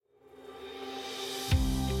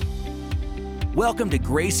Welcome to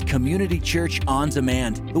Grace Community Church On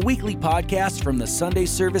Demand, the weekly podcast from the Sunday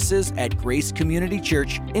services at Grace Community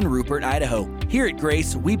Church in Rupert, Idaho. Here at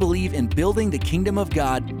Grace, we believe in building the kingdom of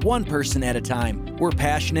God one person at a time. We're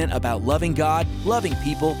passionate about loving God, loving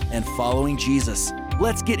people, and following Jesus.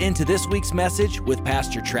 Let's get into this week's message with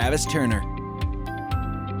Pastor Travis Turner.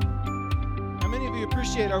 How many of you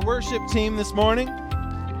appreciate our worship team this morning?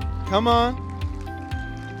 Come on.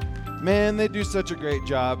 Man, they do such a great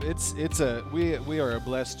job. We are a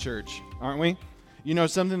blessed church, aren't we? You know,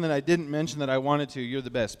 something that I didn't mention that I wanted to. You're the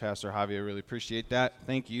best, Pastor Javi. I really appreciate that.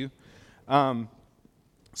 Thank you.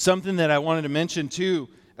 Something that I wanted to mention too.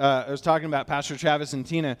 I was talking about Pastor Travis and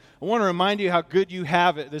Tina. I want to remind you how good you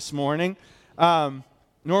have it this morning.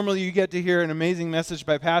 Normally, you get to hear an amazing message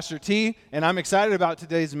by Pastor T, and I'm excited about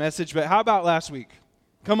today's message. But how about last week?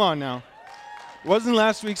 Come on now. Wasn't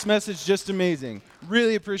last week's message just amazing?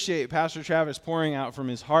 Really appreciate Pastor Travis pouring out from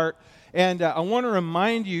his heart. And I want to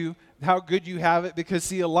remind you how good you have it because,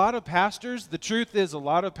 see, a lot of pastors, the truth is a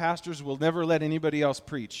lot of pastors will never let anybody else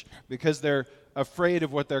preach because they're afraid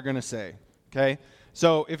of what they're going to say, okay?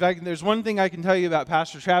 So there's one thing I can tell you about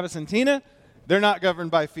Pastor Travis and Tina, they're not governed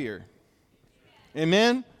by fear.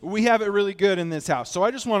 Amen? We have it really good in this house. So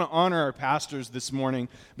I just want to honor our pastors this morning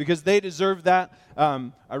because they deserve that.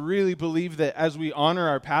 I really believe that as we honor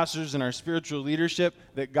our pastors and our spiritual leadership,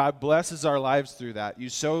 that God blesses our lives through that. You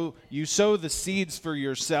sow the seeds for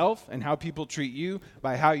yourself and how people treat you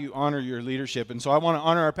by how you honor your leadership. And so I want to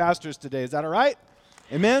honor our pastors today. Is that all right?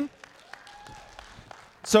 Amen?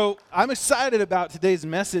 So I'm excited about today's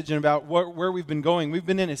message and about where we've been going. We've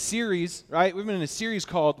been in a series, right? We've been in a series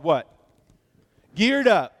called what? Geared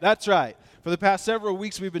Up. That's right. For the past several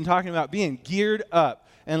weeks, we've been talking about being geared up.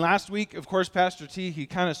 And last week, of course, Pastor T, he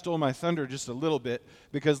kind of stole my thunder just a little bit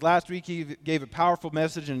because last week he gave a powerful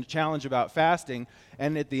message and a challenge about fasting.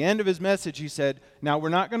 And at the end of his message, he said, now we're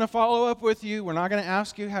not going to follow up with you. We're not going to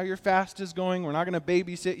ask you how your fast is going. We're not going to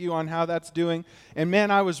babysit you on how that's doing. And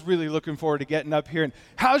man, I was really looking forward to getting up here and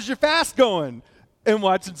how's your fast going? And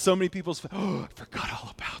watching so many people's, I forgot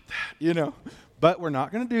all about that, you know. But we're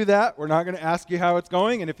not going to do that. We're not going to ask you how it's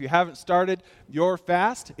going. And if you haven't started your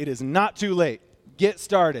fast, it is not too late. Get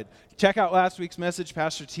started. Check out last week's message.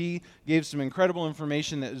 Pastor T gave some incredible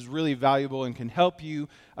information that is really valuable and can help you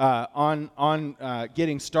on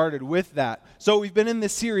getting started with that. So we've been in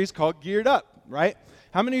this series called Geared Up, right?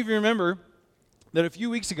 How many of you remember that a few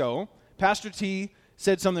weeks ago, Pastor T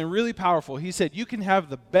said something really powerful? He said, you can have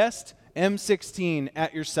the best M16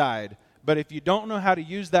 at your side, but if you don't know how to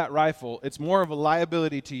use that rifle, it's more of a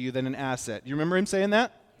liability to you than an asset. You remember him saying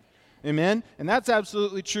that? Amen? And that's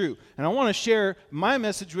absolutely true. And I want to share my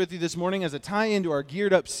message with you this morning as a tie-in to our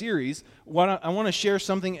Geared Up series. I want to share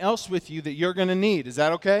something else with you that you're going to need. Is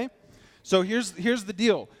that okay? So here's the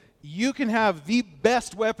deal. You can have the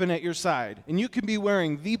best weapon at your side, and you can be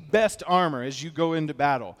wearing the best armor as you go into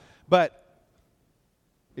battle. But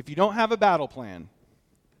if you don't have a battle plan,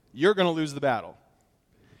 you're going to lose the battle.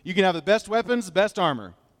 You can have the best weapons, the best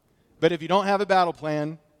armor, but if you don't have a battle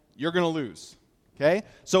plan, you're going to lose, okay?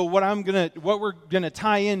 So what we're going to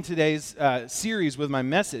tie in today's series with my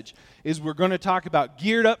message is we're going to talk about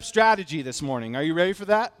geared up strategy this morning. Are you ready for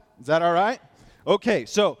that? Is that all right? Okay,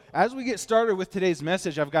 so as we get started with today's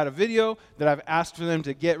message, I've got a video that I've asked for them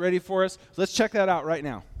to get ready for us. So let's check that out right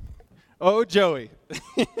now. Oh, Joey.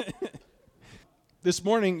 This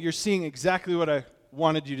morning, you're seeing exactly what I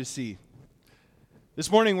wanted you to see. This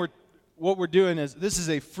morning, what we're doing is, this is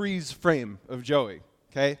a freeze frame of Joey,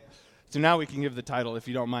 okay? So now we can give the title if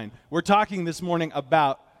you don't mind. We're talking this morning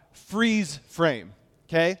about freeze frame,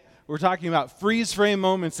 okay? We're talking about freeze frame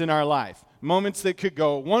moments in our life. Moments that could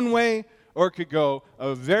go one way or could go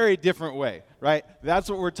a very different way, right? That's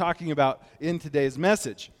what we're talking about in today's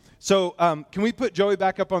message. So can we put Joey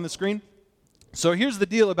back up on the screen? So here's the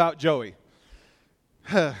deal about Joey.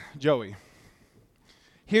 Joey.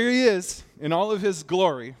 Here he is in all of his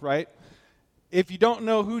glory, right? If you don't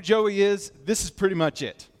know who Joey is, this is pretty much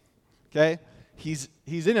it, okay? He's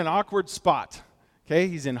in an awkward spot, okay?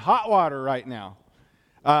 He's in hot water right now.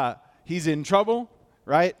 He's in trouble,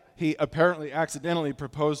 right? He apparently accidentally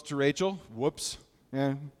proposed to Rachel. Whoops.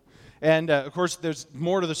 Yeah. And, of course, there's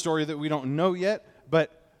more to the story that we don't know yet.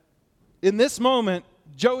 But in this moment,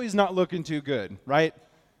 Joey's not looking too good, right?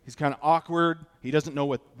 He's kind of awkward. He doesn't know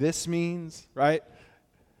what this means, right?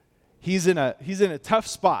 He's in a tough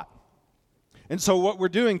spot. And so what we're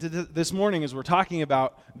doing this morning is we're talking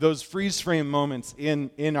about those freeze frame moments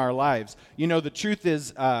in our lives. You know, the truth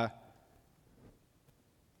is,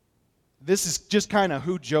 this is just kind of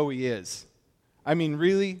who Joey is. I mean,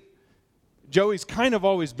 really, Joey's kind of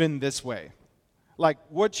always been this way. Like,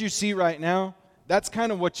 what you see right now That's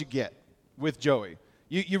kind of what you get with Joey.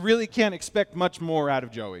 You really can't expect much more out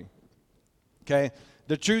of Joey. Okay?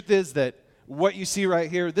 The truth is that what you see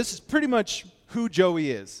right here, this is pretty much who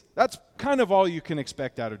Joey is. That's kind of all you can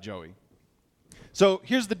expect out of Joey. So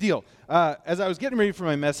here's the deal. As I was getting ready for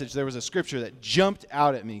my message, there was a scripture that jumped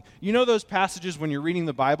out at me. You know those passages when you're reading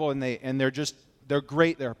the Bible and they're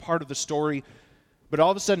great, they're a part of the story, but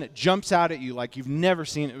all of a sudden it jumps out at you like you've never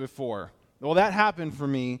seen it before. Well, that happened for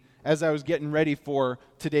me as I was getting ready for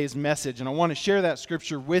today's message, and I want to share that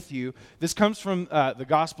scripture with you. This comes from the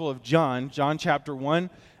Gospel of John chapter 1.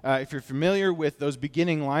 If you're familiar with those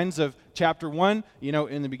beginning lines of chapter 1, you know,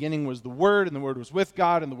 in the beginning was the Word, and the Word was with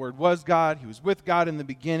God, and the Word was God. He was with God in the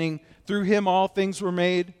beginning. Through Him all things were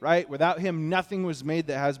made, right? Without Him nothing was made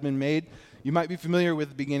that has been made. You might be familiar with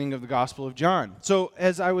the beginning of the Gospel of John. So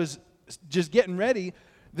as I was just getting ready,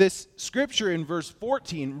 this scripture in verse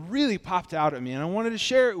 14 really popped out at me, and I wanted to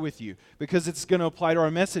share it with you because it's going to apply to our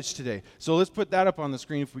message today. So let's put that up on the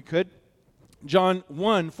screen if we could. John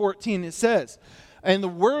 1:14, it says, "And the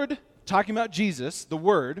Word," talking about Jesus, the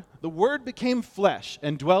Word became flesh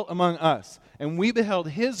and dwelt among us, and we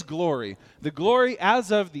beheld His glory, the glory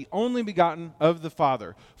as of the only begotten of the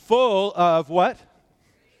Father, full of what?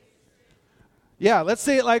 Yeah, let's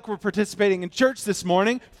say it like we're participating in church this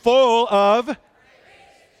morning, full of...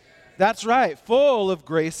 That's right, full of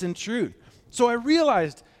grace and truth. So I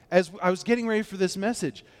realized as I was getting ready for this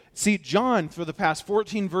message, see, John, for the past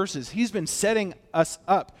 14 verses, he's been setting us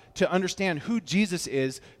up to understand who Jesus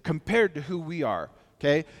is compared to who we are,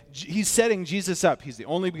 okay? He's setting Jesus up. He's the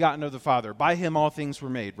only begotten of the Father. By Him all things were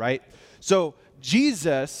made, right? So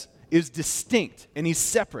Jesus is distinct, and He's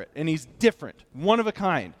separate, and He's different, one of a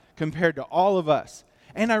kind compared to all of us.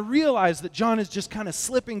 And I realized that John is just kind of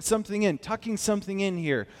slipping something in, tucking something in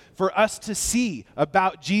here for us to see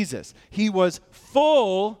about Jesus. He was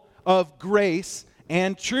full of grace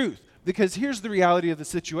and truth. Because here's the reality of the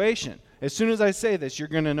situation. As soon as I say this, you're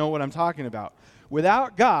going to know what I'm talking about.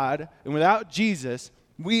 Without God and without Jesus,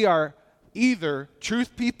 we are either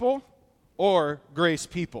truth people or grace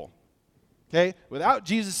people. Okay? Without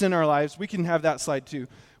Jesus in our lives, we can have that slide too.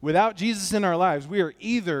 Without Jesus in our lives, we are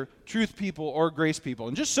either truth people or grace people.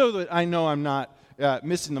 And just so that I know I'm not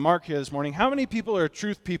missing the mark here this morning, how many people are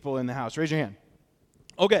truth people in the house? Raise your hand.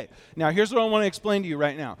 Okay, now here's what I want to explain to you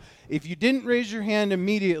right now. If you didn't raise your hand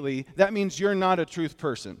immediately, that means you're not a truth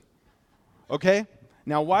person. Okay?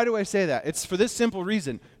 Now, why do I say that? It's for this simple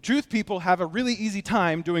reason. Truth people have a really easy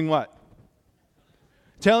time doing what?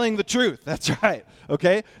 Telling the truth. That's right.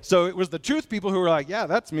 Okay? So it was the truth people who were like, yeah,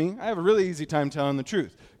 that's me. I have a really easy time telling the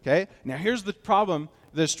truth. Okay? Now here's the problem,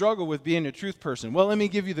 the struggle with being a truth person. Well, let me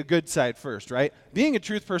give you the good side first, right? Being a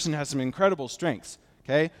truth person has some incredible strengths.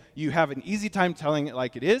 Okay? You have an easy time telling it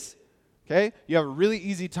like it is. Okay? You have a really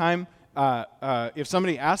easy time if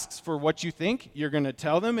somebody asks for what you think, you're going to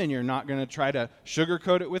tell them and you're not going to try to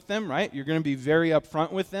sugarcoat it with them, right? You're going to be very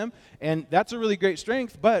upfront with them. And that's a really great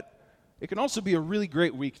strength, but it can also be a really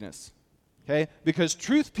great weakness. Okay? Because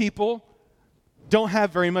truth people don't have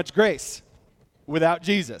very much grace without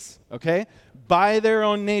Jesus, okay? By their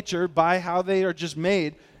own nature, by how they are just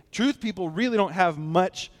made, truth people really don't have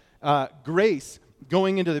much grace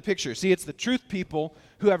going into the picture. See, it's the truth people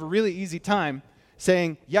who have a really easy time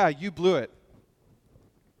saying, yeah, you blew it.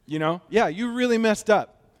 You know? Yeah, you really messed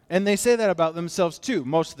up. And they say that about themselves too.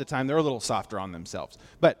 Most of the time, they're a little softer on themselves.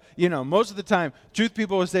 But, you know, most of the time, truth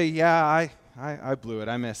people will say, yeah, I blew it.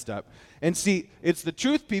 I messed up. And see, it's the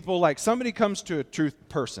truth people, like somebody comes to a truth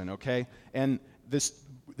person, okay? And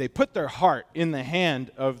they put their heart in the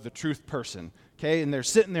hand of the truth person, okay? And they're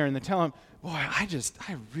sitting there and they tell them, boy, I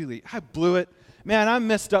blew it. Man, I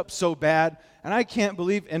messed up so bad, and I can't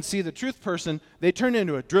believe, and see, the truth person, they turn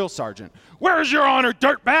into a drill sergeant. Where's your honor,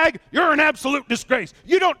 dirtbag? You're an absolute disgrace.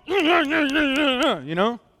 You don't, you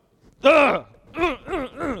know?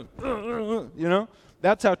 You know?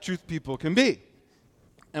 That's how truth people can be.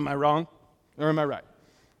 Am I wrong, or am I right?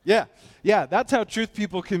 Yeah, that's how truth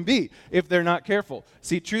people can be if they're not careful.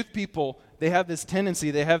 See, truth people, they have this tendency,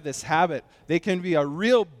 they have this habit. They can be a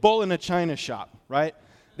real bull in a china shop, right?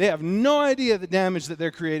 They have no idea the damage that they're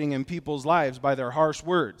creating in people's lives by their harsh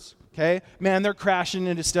words, okay? Man, they're crashing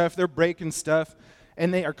into stuff, they're breaking stuff,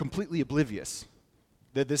 and they are completely oblivious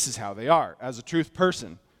that this is how they are as a truth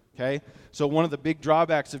person, okay? So one of the big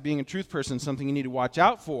drawbacks of being a truth person, something you need to watch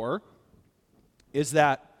out for, is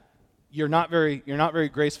that you're not very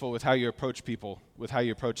graceful with how you approach people, with how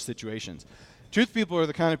you approach situations. Truth people are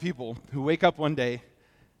the kind of people who wake up one day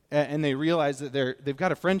and they realize that they've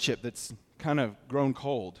got a friendship that's kind of grown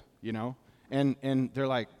cold, you know? And they're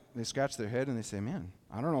like, they scratch their head and they say, man,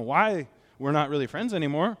 I don't know why we're not really friends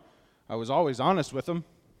anymore. I was always honest with them.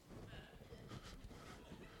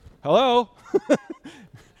 Hello?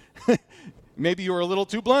 Maybe you were a little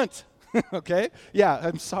too blunt. Okay? Yeah,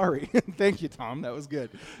 I'm sorry. Thank you, Tom. That was good.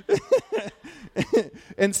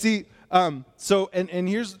 And see, and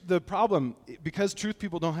here's the problem. Because truth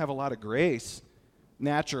people don't have a lot of grace,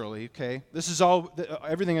 naturally, okay? This is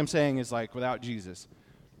everything I'm saying is like without Jesus.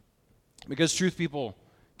 Because truth people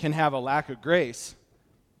can have a lack of grace,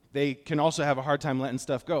 they can also have a hard time letting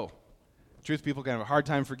stuff go. Truth people can have a hard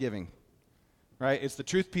time forgiving, right? It's the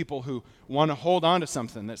truth people who want to hold on to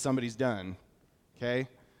something that somebody's done, okay?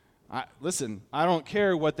 Listen, I don't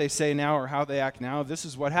care what they say now or how they act now. This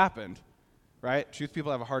is what happened, right? Truth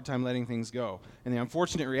people have a hard time letting things go. And the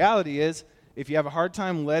unfortunate reality is, if you have a hard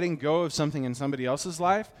time letting go of something in somebody else's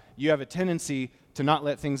life, you have a tendency to not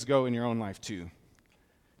let things go in your own life too.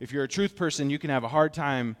 If you're a truth person, you can have a hard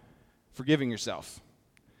time forgiving yourself.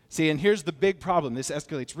 See, and here's the big problem. This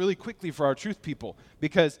escalates really quickly for our truth people,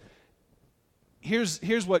 because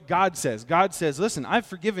here's what God says. God says, listen, I've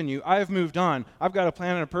forgiven you. I've moved on. I've got a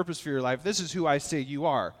plan and a purpose for your life. This is who I say you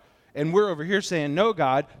are. And we're over here saying, no,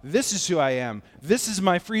 God, this is who I am. This is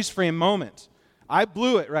my freeze frame moment. I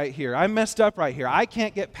blew it right here. I messed up right here. I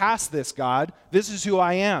can't get past this, God. This is who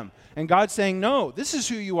I am. And God's saying, no, this is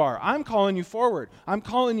who you are. I'm calling you forward. I'm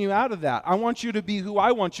calling you out of that. I want you to be who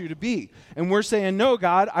I want you to be. And we're saying, no,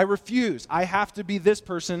 God, I refuse. I have to be this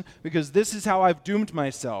person because this is how I've doomed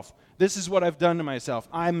myself. This is what I've done to myself.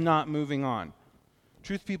 I'm not moving on.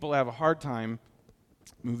 Truth people have a hard time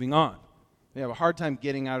moving on. They have a hard time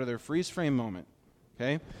getting out of their freeze frame moment.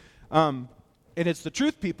 Okay? And it's the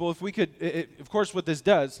truth people, if we could, of course what this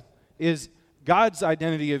does is God's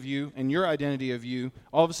identity of you and your identity of you,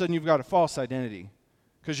 all of a sudden you've got a false identity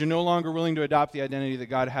because you're no longer willing to adopt the identity that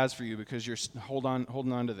God has for you because you're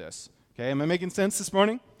holding on to this. Okay, am I making sense this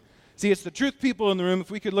morning? See, it's the truth people in the room.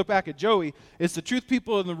 If we could look back at Joey, it's the truth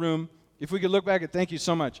people in the room, if we could look back at, thank you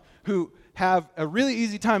so much, who have a really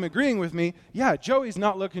easy time agreeing with me, yeah, Joey's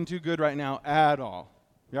not looking too good right now at all,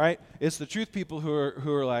 right? It's the truth people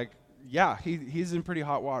who are like, yeah, he's in pretty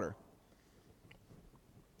hot water.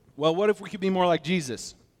 Well, what if we could be more like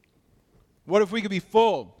Jesus? What if we could be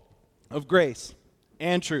full of grace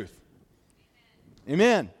and truth?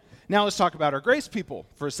 Amen. Now let's talk about our grace people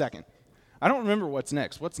for a second. I don't remember what's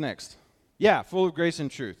next. What's next? Yeah, full of grace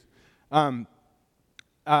and truth. So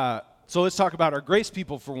let's talk about our grace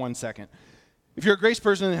people for 1 second. If you're a grace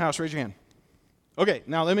person in the house, raise your hand. Okay,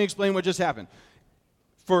 now let me explain what just happened.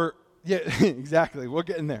 Yeah, exactly. We'll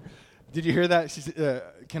get in there. Did you hear that? She said,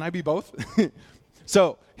 can I be both?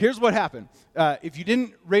 So here's what happened. If you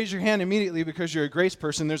didn't raise your hand immediately because you're a grace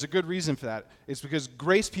person, there's a good reason for that. It's because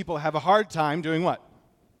grace people have a hard time doing what?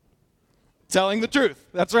 Telling the truth.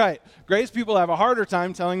 That's right. Grace people have a harder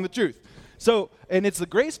time telling the truth. So, and it's the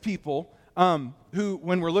grace people who,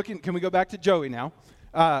 when we're looking, can we go back to Joey now?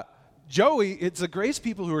 Joey, it's the grace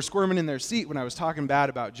people who are squirming in their seat when I was talking bad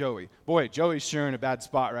about Joey. Boy, Joey's sure in a bad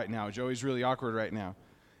spot right now. Joey's really awkward right now.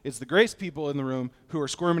 It's the grace people in the room who are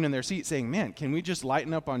squirming in their seat saying, man, can we just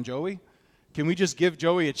lighten up on Joey? Can we just give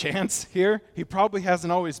Joey a chance here? He probably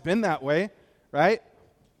hasn't always been that way, right?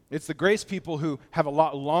 It's the grace people who have a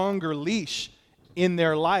lot longer leash in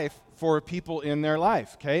their life for people in their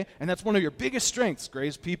life, okay? And that's one of your biggest strengths,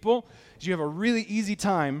 grace people, is you have a really easy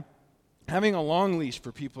time having a long leash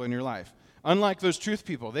for people in your life. Unlike those truth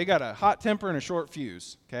people, they got a hot temper and a short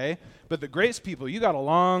fuse, okay? But the grace people, you got a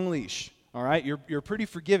long leash. All right, you're pretty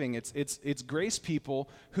forgiving. It's grace people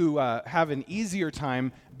who have an easier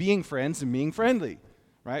time being friends and being friendly,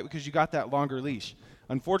 right? Because you got that longer leash.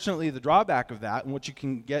 Unfortunately, the drawback of that and what you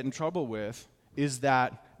can get in trouble with is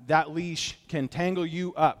that leash can tangle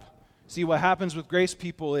you up. See, what happens with grace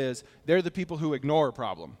people is they're the people who ignore a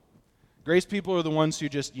problem. Grace people are the ones who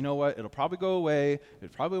just, you know what, it'll probably go away.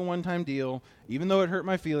 It's probably a one-time deal. Even though it hurt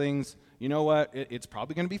my feelings, you know what, it's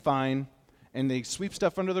probably going to be fine. And they sweep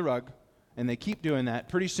stuff under the rug. And they keep doing that.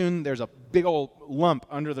 Pretty soon there's a big old lump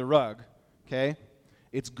under the rug, okay?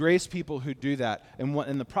 It's grace people who do that.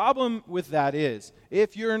 And the problem with that is,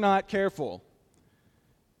 if you're not careful,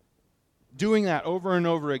 doing that over and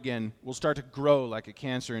over again will start to grow like a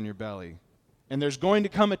cancer in your belly. And there's going to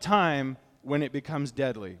come a time when it becomes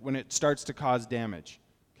deadly, when it starts to cause damage,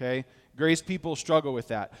 okay? Grace people struggle with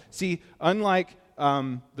that. See, unlike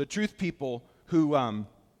the truth people who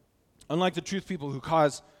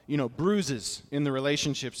cause bruises in the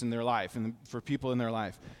relationships in their life and for people in their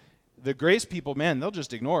life. The grace people, man, they'll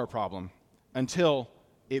just ignore a problem until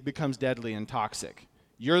it becomes deadly and toxic.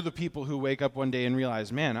 You're the people who wake up one day and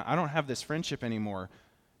realize, man, I don't have this friendship anymore.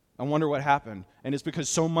 I wonder what happened. And it's because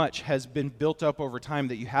so much has been built up over time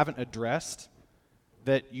that you haven't addressed,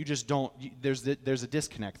 that you just don't, there's a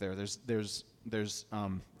disconnect there. There's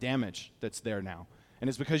damage that's there now. And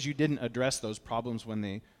it's because you didn't address those problems when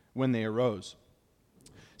they arose.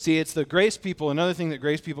 See, it's the grace people. Another thing that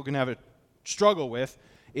grace people can have a struggle with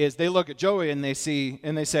is they look at Joey and they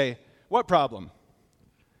say, what problem?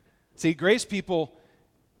 See, grace people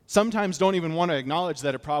sometimes don't even want to acknowledge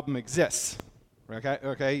that a problem exists.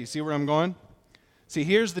 Okay, you see where I'm going? See,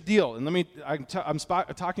 here's the deal, and I'm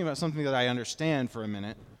talking about something that I understand for a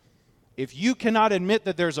minute. If you cannot admit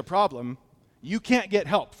that there's a problem, you can't get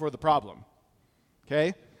help for the problem.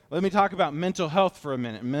 Okay? Let me talk about mental health for a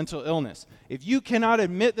minute, mental illness. If you cannot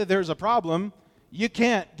admit that there's a problem, you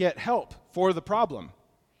can't get help for the problem.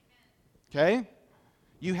 Okay?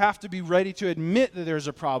 You have to be ready to admit that there's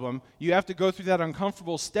a problem. You have to go through that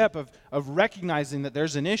uncomfortable step of recognizing that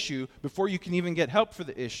there's an issue before you can even get help for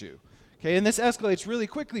the issue. Okay, and this escalates really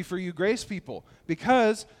quickly for you grace people,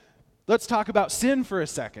 because let's talk about sin for a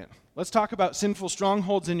second. Let's talk about sinful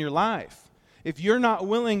strongholds in your life. If you're not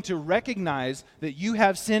willing to recognize that you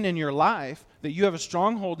have sin in your life, that you have a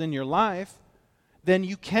stronghold in your life, then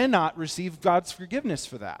you cannot receive God's forgiveness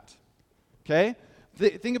for that. Okay?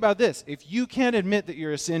 Think about this. If you can't admit that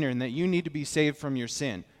you're a sinner and that you need to be saved from your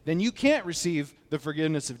sin, then you can't receive the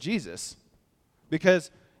forgiveness of Jesus.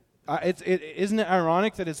 Because isn't it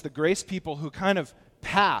ironic that it's the grace people who kind of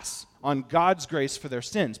pass on God's grace for their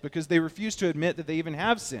sins because they refuse to admit that they even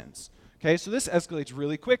have sins? Okay, so this escalates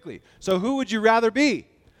really quickly. So who would you rather be?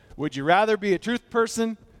 Would you rather be a truth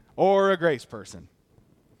person or a grace person?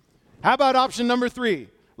 How about option number 3?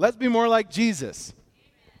 Let's be more like Jesus.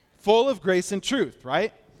 Full of grace and truth,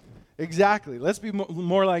 right? Exactly. Let's be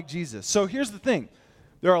more like Jesus. So here's the thing.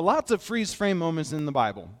 There are lots of freeze frame moments in the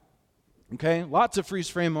Bible. Okay? Lots of freeze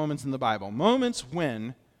frame moments in the Bible. Moments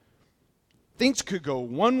when things could go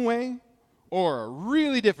one way or a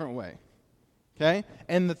really different way. Okay?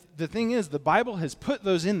 And the thing is, the Bible has put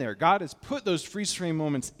those in there. God has put those freeze frame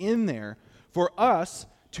moments in there for us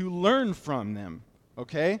to learn from them.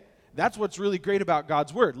 Okay? That's what's really great about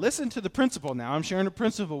God's Word. Listen to the principle now. I'm sharing a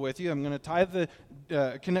principle with you. I'm going to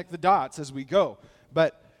connect the dots as we go.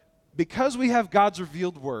 But because we have God's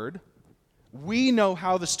revealed Word, we know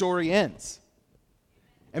how the story ends.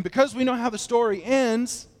 And because we know how the story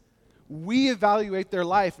ends, we evaluate their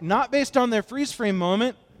life not based on their freeze frame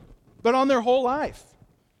moment, but on their whole life.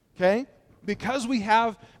 Okay? Because we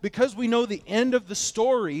know the end of the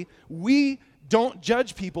story, we don't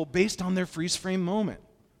judge people based on their freeze frame moment.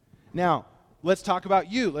 Now, let's talk about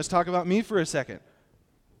you. Let's talk about me for a second.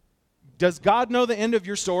 Does God know the end of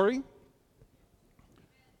your story?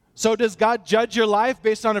 So does God judge your life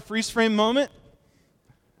based on a freeze frame moment?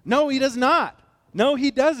 No, he does not. No,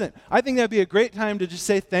 he doesn't. I think that'd be a great time to just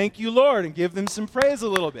say, thank you, Lord, and give them some praise a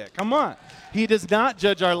little bit. Come on. He does not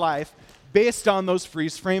judge our life based on those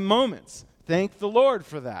freeze frame moments. Thank the Lord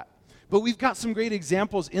for that. But we've got some great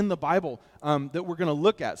examples in the Bible that we're going to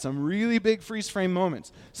look at, some really big freeze frame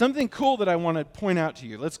moments. Something cool that I want to point out to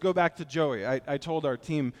you. Let's go back to Joey. I told our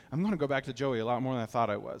team, I'm going to go back to Joey a lot more than I thought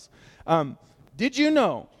I was. Did you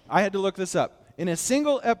know, I had to look this up, in a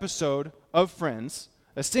single episode of Friends,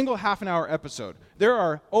 a single half-an-hour episode, there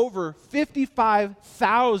are over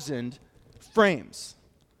 55,000 frames.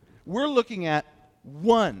 We're looking at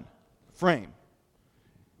one frame.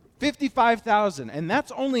 55,000, and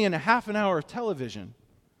that's only in a half an hour of television.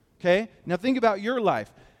 Okay? Now think about your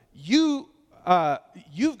life. You've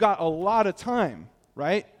got a lot of time,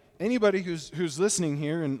 right? Anybody who's listening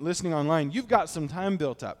here and listening online, you've got some time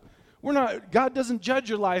built up. God doesn't judge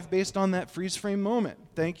your life based on that freeze frame moment.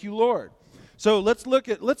 Thank you, Lord. So let's look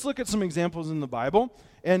at some examples in the Bible.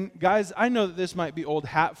 And guys, I know that this might be old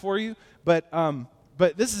hat for you, but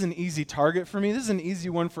this is an easy target for me. This is an easy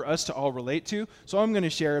one for us to all relate to. So I'm going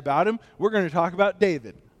to share about him. We're going to talk about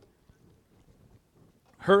David.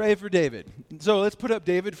 Hooray for David. So let's put up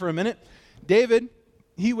David for a minute. David,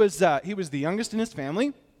 he was the youngest in his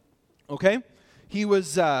family. Okay? He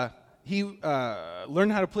learned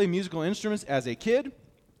how to play musical instruments as a kid.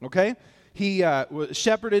 Okay? He was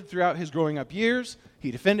shepherded throughout his growing up years.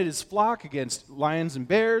 He defended his flock against lions and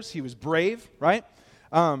bears. He was brave, right?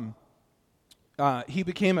 He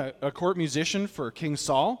became a court musician for King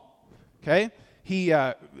Saul, okay?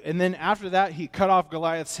 And then after that, he cut off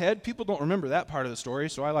Goliath's head. People don't remember that part of the story,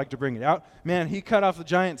 so I like to bring it out. Man, he cut off the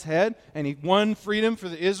giant's head, and he won freedom for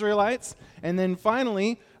the Israelites. And then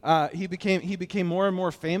finally, he became more and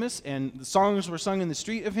more famous, and the songs were sung in the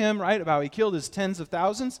street of him, right, about he killed his tens of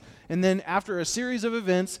thousands. And then after a series of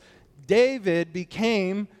events, David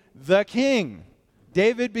became the king.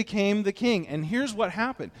 David became the king, and here's what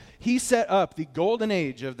happened. He set up the golden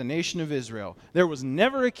age of the nation of Israel. There was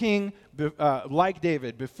never a king like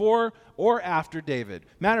David before or after David.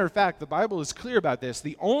 Matter of fact, the Bible is clear about this.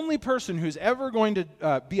 The only person who's ever going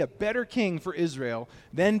to be a better king for Israel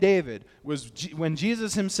than David was when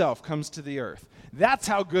Jesus himself comes to the earth. That's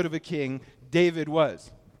how good of a king David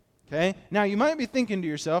was. Okay? Now, you might be thinking to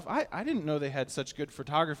yourself, I didn't know they had such good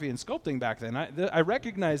photography and sculpting back then. I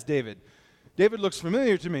recognize David. David looks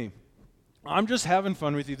familiar to me. I'm just having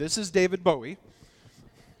fun with you. This is David Bowie.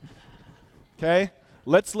 Okay?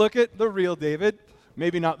 Let's look at the real David.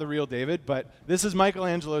 Maybe not the real David, but this is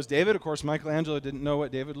Michelangelo's David. Of course, Michelangelo didn't know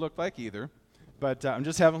what David looked like either. But I'm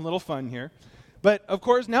just having a little fun here. But, of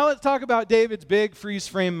course, now let's talk about David's big freeze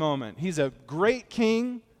frame moment. He's a great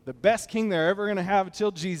king, the best king they're ever going to have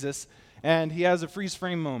until Jesus, and he has a freeze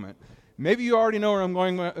frame moment. Maybe you already know where I'm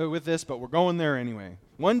going with this, but we're going there anyway.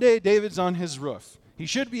 One day, David's on his roof. He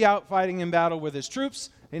should be out fighting in battle with his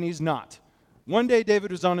troops, and he's not. One day,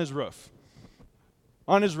 David was on his roof.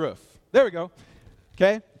 On his roof. There we go.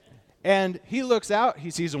 Okay? And he looks out.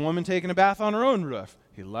 He sees a woman taking a bath on her own roof.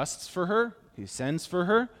 He lusts for her. He sends for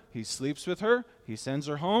her. He sleeps with her. He sends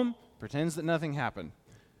her home, pretends that nothing happened.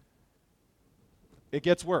 It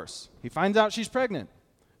gets worse. He finds out she's pregnant.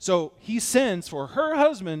 So he sends for her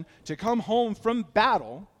husband to come home from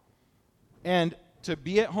battle and to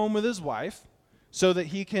be at home with his wife so that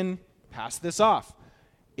he can pass this off.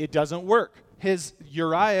 It doesn't work. His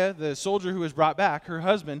Uriah, the soldier who was brought back, her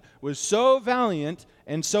husband, was so valiant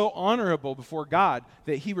and so honorable before God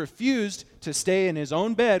that he refused to stay in his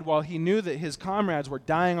own bed while he knew that his comrades were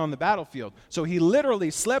dying on the battlefield. So he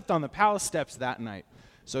literally slept on the palace steps that night.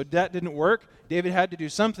 So that didn't work. David had to do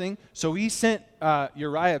something. So he sent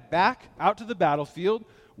Uriah back out to the battlefield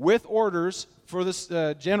with orders for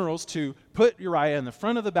the generals to put Uriah in the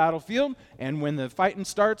front of the battlefield, and when the fighting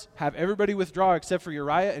starts, have everybody withdraw except for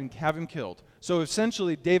Uriah and have him killed. So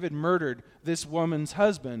essentially, David murdered this woman's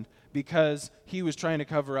husband because he was trying to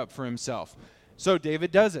cover up for himself. So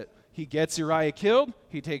David does it. He gets Uriah killed.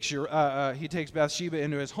 He takes Bathsheba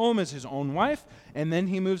into his home as his own wife, and then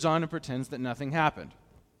he moves on and pretends that nothing happened.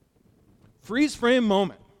 Freeze frame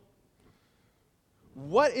moment.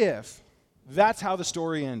 What if that's how the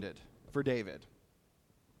story ended for David?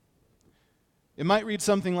 It might read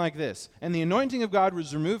something like this. And the anointing of God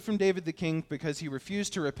was removed from David the king because he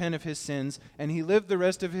refused to repent of his sins, and he lived the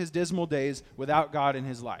rest of his dismal days without God in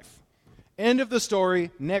his life. End of the story.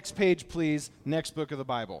 Next page, please. Next book of the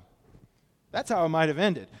Bible. That's how it might have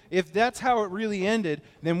ended. If that's how it really ended,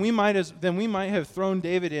 then we might have thrown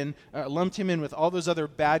David in, lumped him in with all those other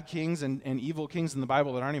bad kings and evil kings in the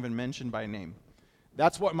Bible that aren't even mentioned by name.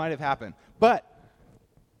 That's what might have happened. But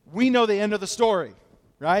we know the end of the story,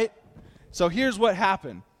 right? So here's what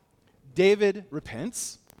happened. David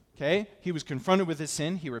repents, okay? He was confronted with his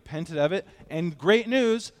sin. He repented of it. And great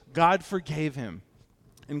news, God forgave him.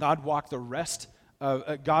 And God walked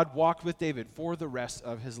with David for the rest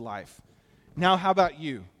of his life. Now, how about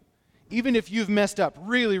you? Even if you've messed up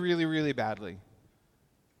really, really, really badly,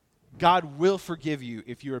 God will forgive you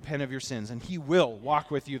if you repent of your sins, and he will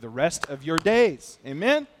walk with you the rest of your days.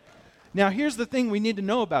 Amen? Now, here's the thing we need to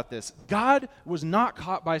know about this. God was not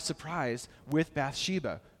caught by surprise with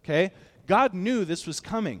Bathsheba, okay? God knew this was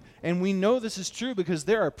coming, and we know this is true because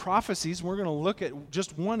there are prophecies. We're going to look at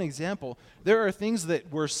just one example. There are things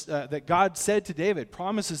that that God said to David,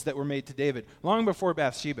 promises that were made to David long before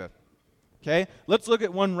Bathsheba. Okay, let's look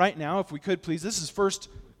at one right now, if we could, please. This is 1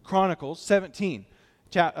 Chronicles 17,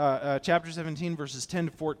 chapter 17, verses 10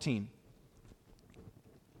 to 14.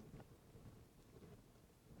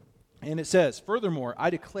 And it says, "Furthermore, I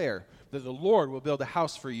declare that the Lord will build a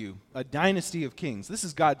house for you, a dynasty of kings." This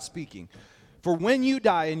is God speaking. "For when you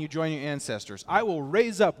die and you join your ancestors, I will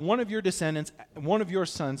raise up one of your descendants, one of your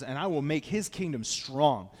sons, and I will make his kingdom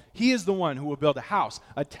strong. He is the one who will build a house,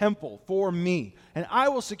 a temple for me, and I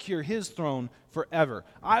will secure his throne forever.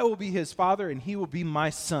 I will be his father, and he will be my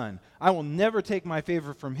son. I will never take my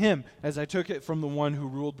favor from him as I took it from the one who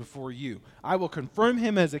ruled before you. I will confirm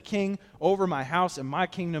him as a king over my house and my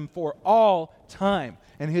kingdom for all time,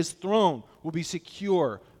 and his throne will be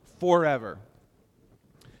secure forever."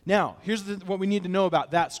 Now, here's what we need to know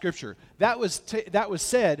about that scripture. That was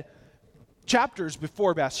said chapters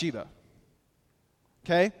before Bathsheba.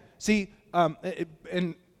 Okay? See,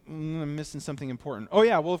 and I'm missing something important. Oh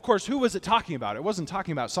yeah, well of course, who was it talking about? It wasn't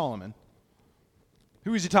talking about Solomon.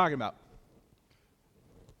 Who was he talking about?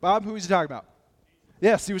 Bob, who was he talking about?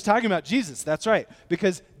 Yes, he was talking about Jesus. That's right.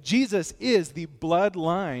 Because Jesus is the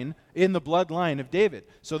bloodline, in the bloodline of David.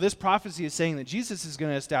 So this prophecy is saying that Jesus is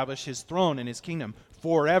going to establish his throne and his kingdom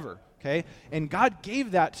forever. okay? And God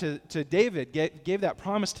gave that to David, gave that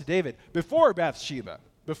promise to David before Bathsheba,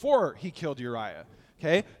 before he killed Uriah,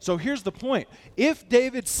 okay? So here's the point. If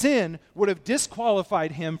David's sin would have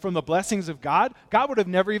disqualified him from the blessings of God, God would have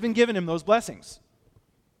never even given him those blessings.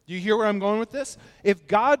 Do you hear where I'm going with this? If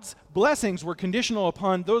God's blessings were conditional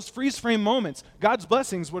upon those freeze-frame moments, God's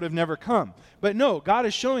blessings would have never come. But no, God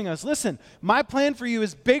is showing us, listen, my plan for you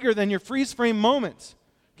is bigger than your freeze-frame moments.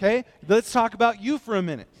 Okay? Let's talk about you for a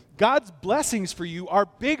minute. God's blessings for you are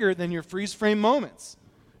bigger than your freeze-frame moments.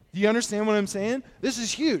 Do you understand what I'm saying? This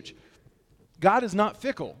is huge. God is not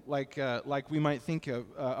fickle like we might think of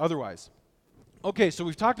otherwise. Okay, so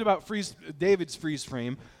we've talked about David's freeze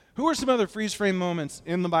frame. Who are some other freeze frame moments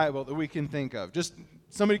in the Bible that we can think of? Just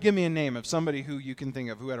somebody give me a name of somebody who you can think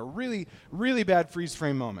of who had a really, really bad freeze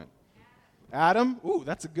frame moment. Adam? Ooh,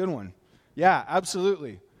 that's a good one. Yeah,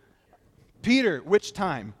 absolutely. Peter, which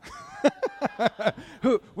time?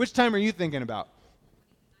 Which time are you thinking about?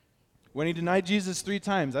 When he denied Jesus 3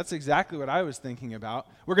 times. That's exactly what I was thinking about.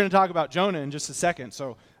 We're going to talk about Jonah in just a second,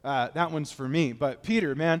 so that one's for me. But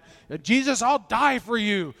Peter, man, Jesus, I'll die for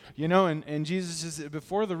you. You know, and Jesus says,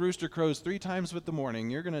 before the rooster crows 3 times with the morning,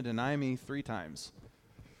 you're going to deny me 3 times.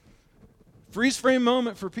 Freeze frame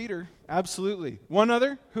moment for Peter, absolutely. One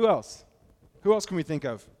other? Who else? Who else can we think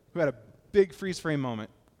of who had a big freeze frame moment?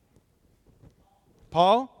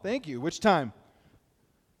 Paul, thank you. Which time?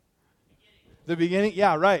 The beginning?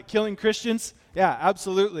 Yeah, right. Killing Christians? Yeah,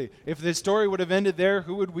 absolutely. If the story would have ended there,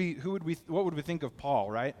 what would we think of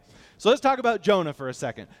Paul, right? So let's talk about Jonah for a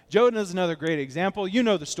second. Jonah is another great example. You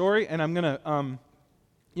know the story, and I'm going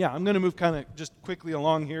to move kind of just quickly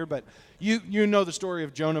along here, but you know the story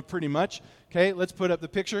of Jonah pretty much. Okay, let's put up the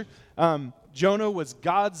picture. Jonah was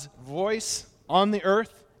God's voice on the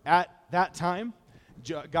earth at that time.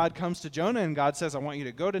 God comes to Jonah and God says, I want you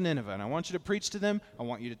to go to Nineveh and I want you to preach to them. I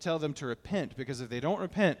want you to tell them to repent because if they don't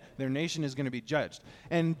repent, their nation is going to be judged.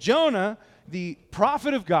 And Jonah, the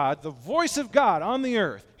prophet of God, the voice of God on the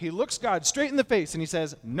earth, he looks God straight in the face and he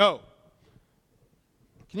says, no.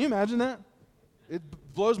 Can you imagine that? It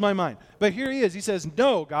blows my mind. But here he is. He says,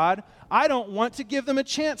 no, God, I don't want to give them a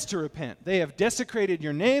chance to repent. They have desecrated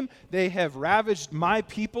your name. They have ravaged my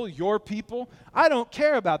people, your people. I don't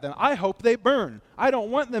care about them. I hope they burn. I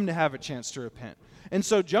don't want them to have a chance to repent. And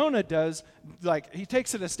so Jonah does, he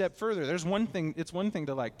takes it a step further. It's one thing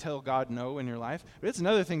to tell God no in your life, but it's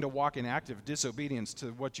another thing to walk in active disobedience to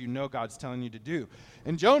what you know God's telling you to do.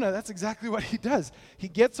 And Jonah, that's exactly what he does. He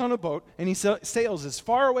gets on a boat and he sails as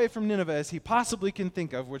far away from Nineveh as he possibly can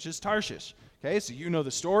think of, which is Tarshish. Okay, so you know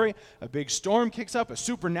the story. A big storm kicks up, a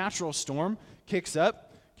supernatural storm kicks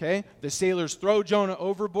up. Okay, the sailors throw Jonah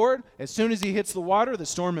overboard. As soon as he hits the water, the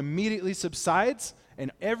storm immediately subsides,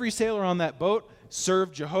 and every sailor on that boat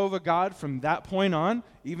served Jehovah God from that point on.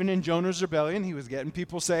 Even in Jonah's rebellion, he was getting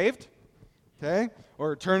people saved, okay,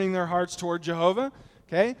 or turning their hearts toward Jehovah.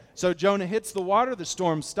 Okay, so Jonah hits the water, the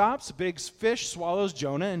storm stops, a big fish swallows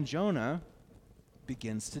Jonah, and Jonah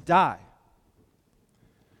begins to die.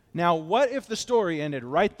 Now, what if the story ended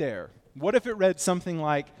right there? What if it read something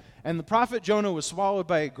like, and the prophet Jonah was swallowed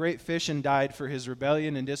by a great fish and died for his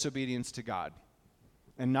rebellion and disobedience to God,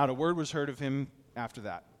 and not a word was heard of him after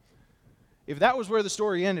that? If that was where the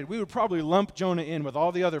story ended, we would probably lump Jonah in with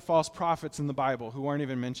all the other false prophets in the Bible who aren't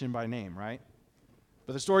even mentioned by name, right?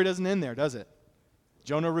 But the story doesn't end there, does it?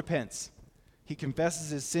 Jonah repents. He confesses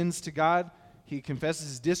his sins to God, he confesses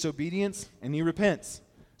his disobedience, and he repents.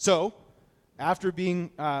 So, after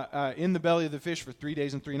being in the belly of the fish for 3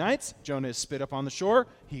 days and 3 nights, Jonah is spit up on the shore.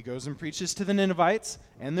 He goes and preaches to the Ninevites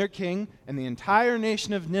and their king, and the entire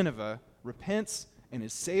nation of Nineveh repents and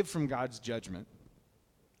is saved from God's judgment.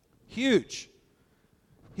 Huge.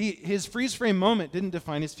 His freeze frame moment didn't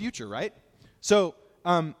define his future, right? So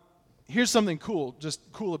here's something cool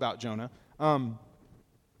about Jonah.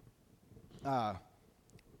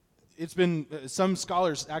 It's been, some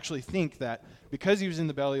scholars actually think that because he was in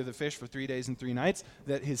the belly of the fish for 3 days and 3 nights,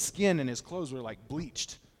 that his skin and his clothes were like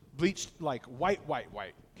bleached like white,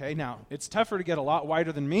 okay? Now, it's tougher to get a lot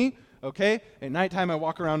whiter than me, okay? At nighttime, I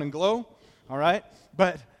walk around and glow, all right?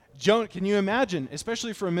 But Jonah, can you imagine,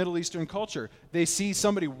 especially for a Middle Eastern culture, they see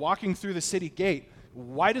somebody walking through the city gate,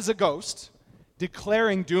 white as a ghost,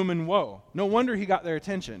 declaring doom and woe. No wonder he got their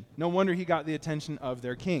attention. No wonder he got the attention of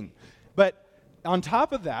their king. But on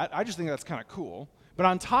top of that, I just think that's kind of cool, but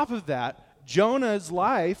on top of that, Jonah's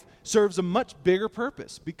life serves a much bigger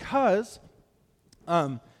purpose because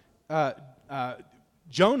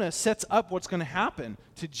Jonah sets up what's going to happen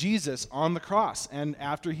to Jesus on the cross and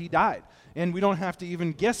after he died. And we don't have to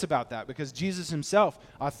even guess about that because Jesus himself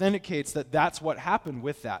authenticates that that's what happened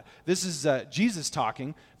with that. This is Jesus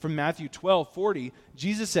talking from Matthew 12:40.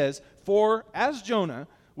 Jesus says, "For as Jonah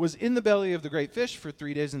was in the belly of the great fish for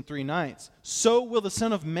 3 days and 3 nights, so will the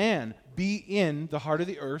Son of Man be in the heart of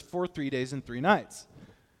the earth for 3 days and 3 nights."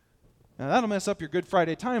 Now that'll mess up your Good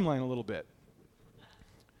Friday timeline a little bit.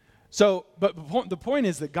 So, but the point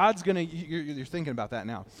is that God's going to, you're thinking about that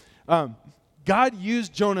now. God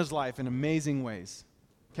used Jonah's life in amazing ways,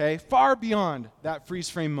 okay? Far beyond that freeze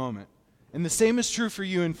frame moment. And the same is true for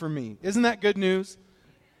you and for me. Isn't that good news?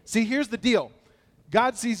 See, here's the deal.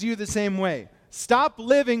 God sees you the same way. Stop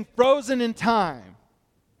living frozen in time.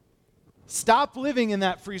 Stop living in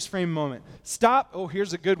that freeze frame moment.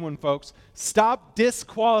 Here's a good one, folks. Stop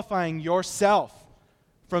disqualifying yourself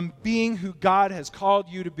from being who God has called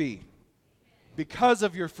you to be because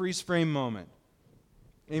of your freeze frame moment.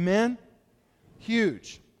 Amen?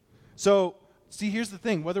 Huge. So, see, here's the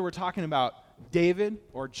thing. Whether we're talking about David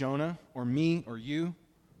or Jonah or me or you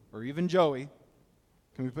or even Joey,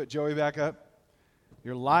 can we put Joey back up?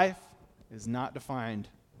 Your life is not defined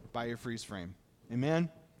by your freeze frame. Amen?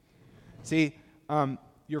 See,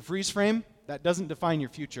 your freeze frame, that doesn't define your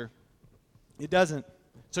future. It doesn't.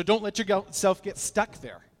 So don't let yourself get stuck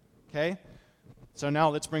there, okay? So now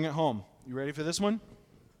let's bring it home. You ready for this one?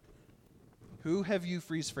 Who have you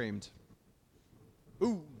freeze framed?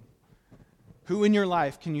 Ooh. Who in your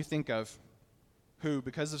life can you think of who,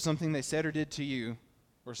 because of something they said or did to you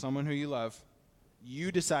or someone who you love,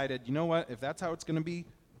 you decided, you know what, if that's how it's going to be,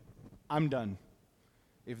 I'm done.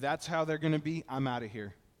 If that's how they're going to be, I'm out of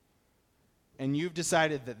here. And you've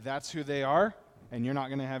decided that that's who they are, and you're not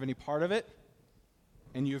going to have any part of it,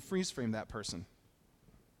 and you've freeze-framed that person.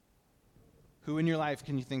 Who in your life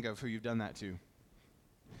can you think of who you've done that to?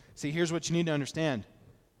 See, here's what you need to understand.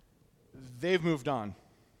 They've moved on.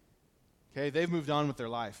 Okay, they've moved on with their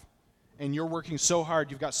life. And you're working so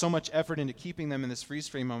hard, you've got so much effort into keeping them in this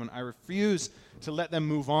freeze-frame moment. I refuse to let them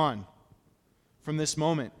move on from this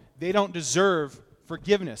moment. They don't deserve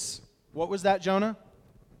forgiveness. What was that, Jonah?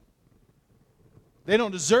 They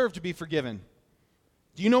don't deserve to be forgiven.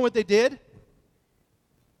 Do you know what they did?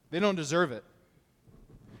 They don't deserve it.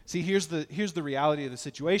 See, here's the reality of the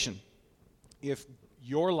situation. If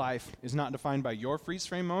your life is not defined by your freeze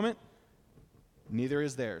frame moment, neither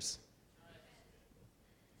is theirs.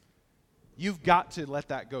 You've got to let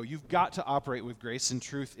that go. You've got to operate with grace and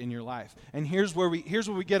truth in your life. And here's where we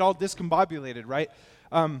get all discombobulated, right?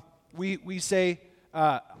 We say,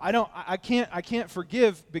 I can't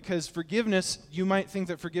forgive because forgiveness, you might think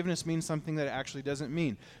that forgiveness means something that it actually doesn't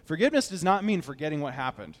mean. Forgiveness does not mean forgetting what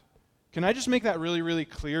happened. Can I just make that really, really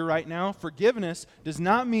clear right now? Forgiveness does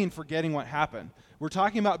not mean forgetting what happened. We're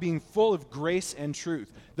talking about being full of grace and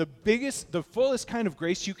truth. The fullest kind of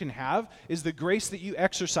grace you can have is the grace that you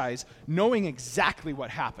exercise knowing exactly what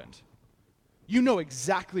happened. You know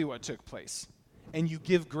exactly what took place, and you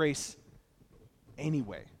give grace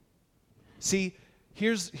anyway. See,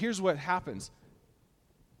 here's what happens.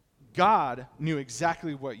 God knew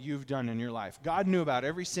exactly what you've done in your life. God knew about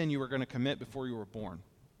every sin you were going to commit before you were born.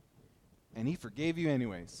 And he forgave you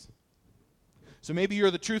anyways. So maybe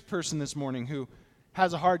you're the truth person this morning who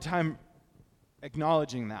has a hard time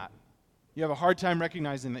acknowledging that. You have a hard time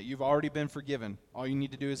recognizing that you've already been forgiven. All you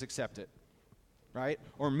need to do is accept it, right?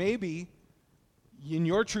 Or maybe in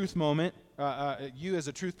your truth moment, you as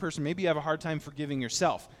a truth person, maybe you have a hard time forgiving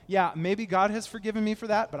yourself. Yeah, maybe God has forgiven me for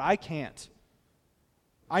that, but I can't.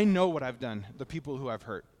 I know what I've done, the people who I've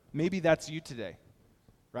hurt. Maybe that's you today,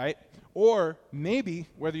 right? Or maybe,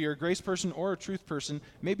 whether you're a grace person or a truth person,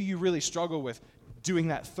 maybe you really struggle with doing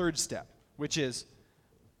that third step, which is,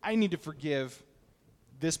 I need to forgive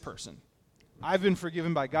this person. I've been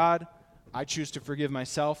forgiven by God. I choose to forgive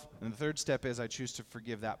myself. And the third step is I choose to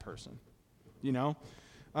forgive that person. You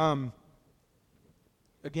know?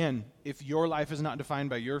 Again, if your life is not defined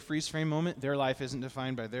by your freeze frame moment, their life isn't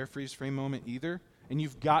defined by their freeze frame moment either. And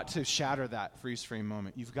you've got to shatter that freeze frame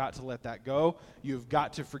moment. You've got to let that go. You've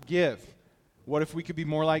got to forgive. What if we could be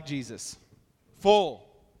more like Jesus? Full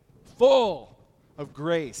of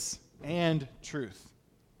grace and truth,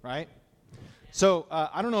 right? So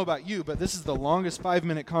I don't know about you, but this is the longest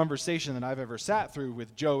 5-minute conversation that I've ever sat through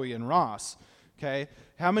with Joey and Ross, okay?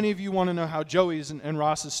 How many of you want to know how Joey's and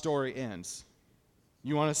Ross's story ends?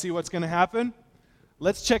 You want to see what's going to happen?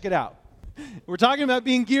 Let's check it out. We're talking about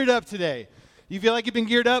being geared up today. You feel like you've been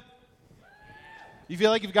geared up? You feel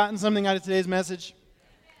like you've gotten something out of today's message?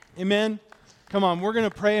 Amen? Come on, we're going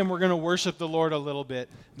to pray and we're going to worship the Lord a little bit.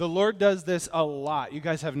 The Lord does this a lot. You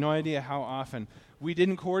guys have no idea how often. We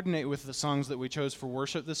didn't coordinate with the songs that we chose for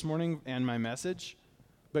worship this morning and my message,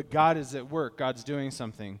 But God is at work. God's doing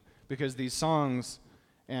something because these songs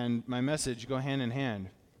and my message go hand in hand.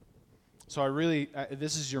 So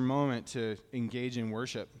this is your moment to engage in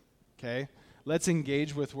worship, okay? Let's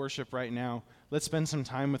engage with worship right now. Let's spend some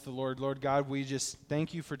time with the Lord. Lord God, we just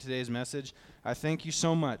thank you for today's message. I thank you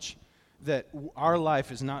so much that our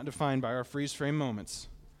life is not defined by our freeze frame moments.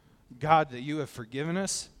 God, that you have forgiven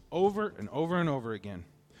us over and over and over again.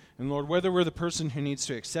 And Lord, whether we're the person who needs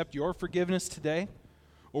to accept your forgiveness today,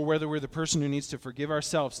 or whether we're the person who needs to forgive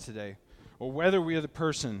ourselves today, or whether we are the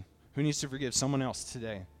person who needs to forgive someone else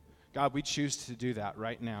today, God, we choose to do that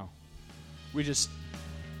right now. We just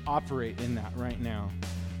operate in that right now.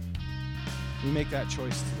 We make that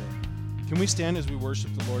choice today. Can we stand as we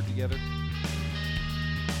worship the Lord together?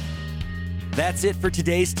 That's it for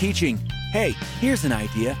today's teaching. Hey, here's an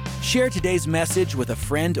idea. Share today's message with a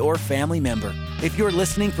friend or family member. If you're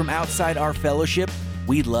listening from outside our fellowship,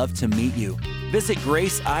 we'd love to meet you. Visit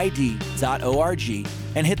graceid.org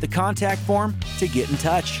and hit the contact form to get in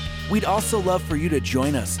touch. We'd also love for you to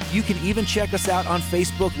join us. You can even check us out on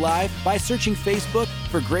Facebook Live by searching Facebook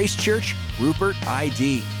for Grace Church Rupert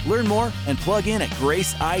ID. Learn more and plug in at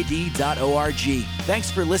graceid.org. Thanks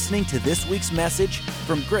for listening to this week's message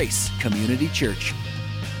from Grace Community Church.